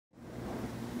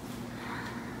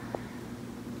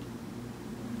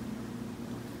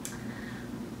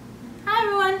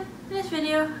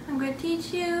video, I'm going to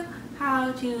teach you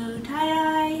how to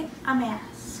tie-dye a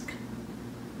mask.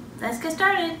 Let's get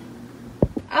started.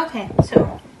 Okay,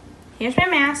 so here's my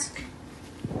mask.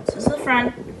 This is the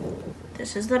front.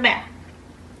 This is the back.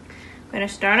 I'm going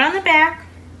to start on the back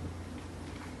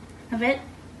of it.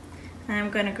 And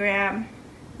I'm going to grab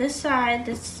this side,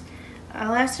 this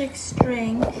elastic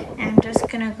string, and I'm just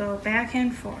going to go back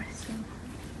and forth. So,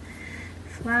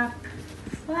 flap,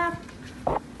 flap,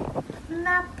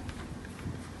 flap,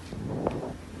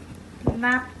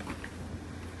 flap,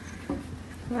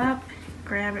 flap.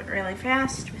 Grab it really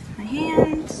fast with my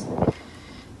hands.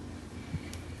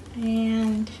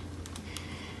 And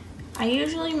I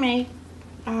usually make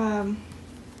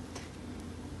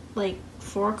like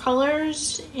 4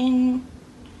 colors in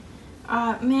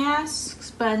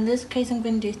masks, but in this case I'm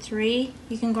going to do 3.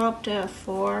 You can go up to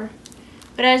 4.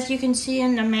 But as you can see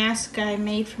in the mask I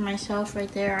made for myself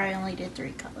right there, I only did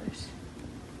 3 colors.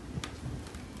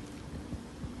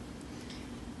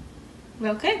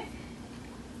 Okay.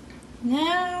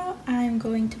 Now I'm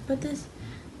going to put this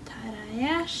tie-dye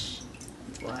ash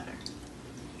with water.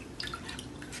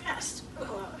 Fast.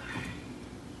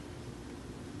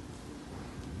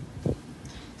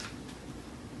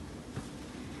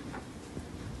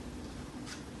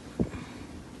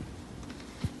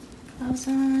 Gloves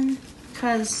on,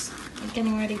 because I'm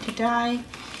getting ready to dye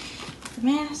the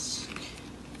mask.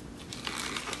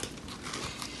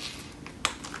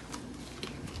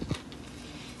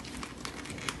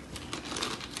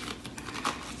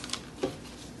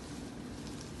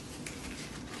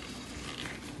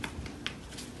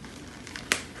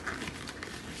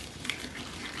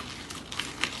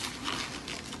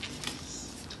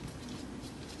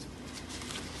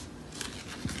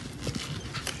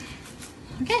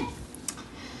 Okay.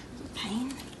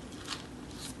 Pain.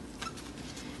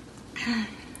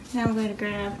 Now I'm going to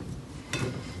grab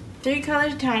 3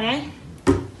 colors of tie-dye.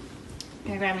 I'm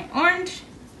going to grab my orange,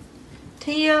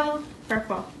 teal,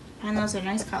 purple. And those are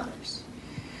nice colors.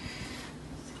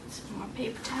 Some more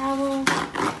paper towel.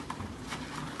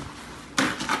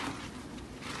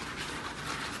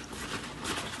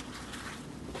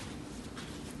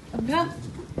 There we go.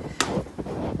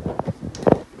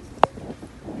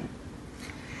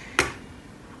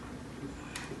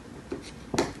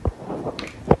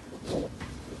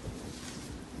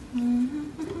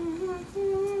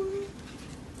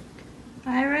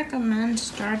 I recommend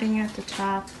starting at the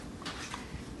top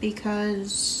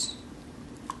because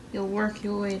you'll work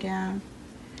your way down.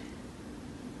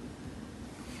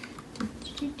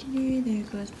 There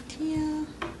goes my teal.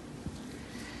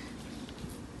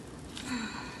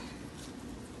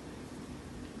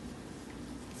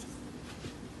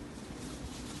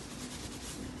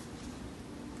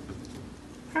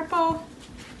 Purple.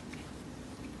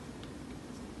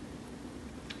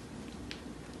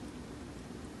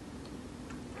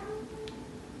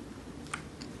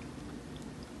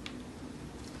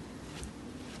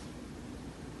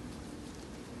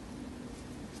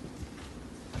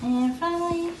 And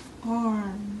finally,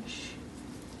 orange.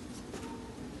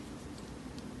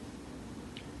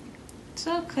 It's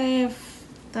okay if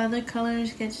the other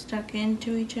colors get stuck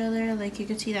into each other. Like you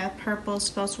can see that purple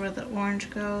spells where the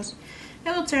orange goes.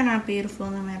 It will turn out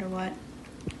beautiful no matter what.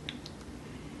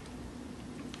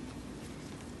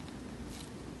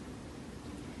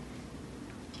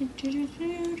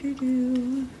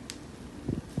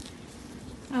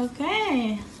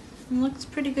 Okay, it looks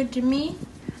pretty good to me.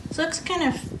 This looks kind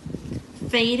of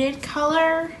faded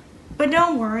color, but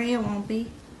don't worry, it won't be.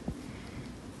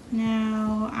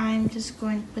 Now I'm just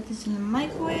going to put this in the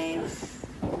microwave.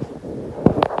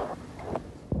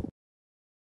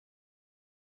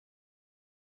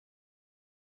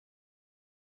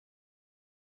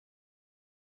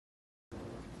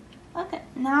 Okay,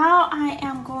 now I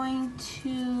am going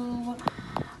to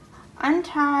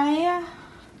untie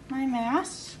my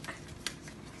mask.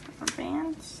 Rubber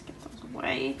bands, get those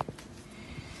away.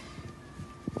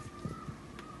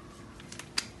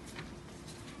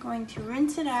 Going to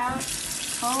rinse it out,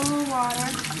 cold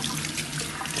water,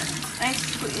 nice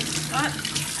squeeze.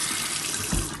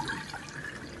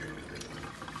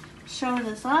 Show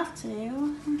this off to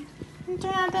you. It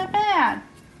turned out that bad.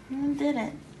 It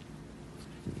didn't.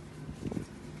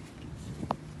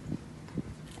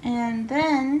 And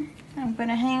then I'm going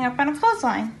to hang up on a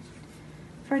clothesline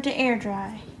for it to air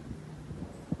dry.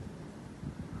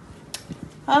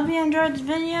 Hope you enjoyed this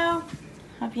video.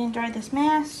 Hope you enjoyed this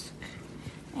mask.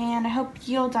 And I hope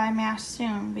you'll dye masks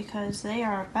soon because they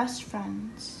are best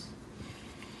friends.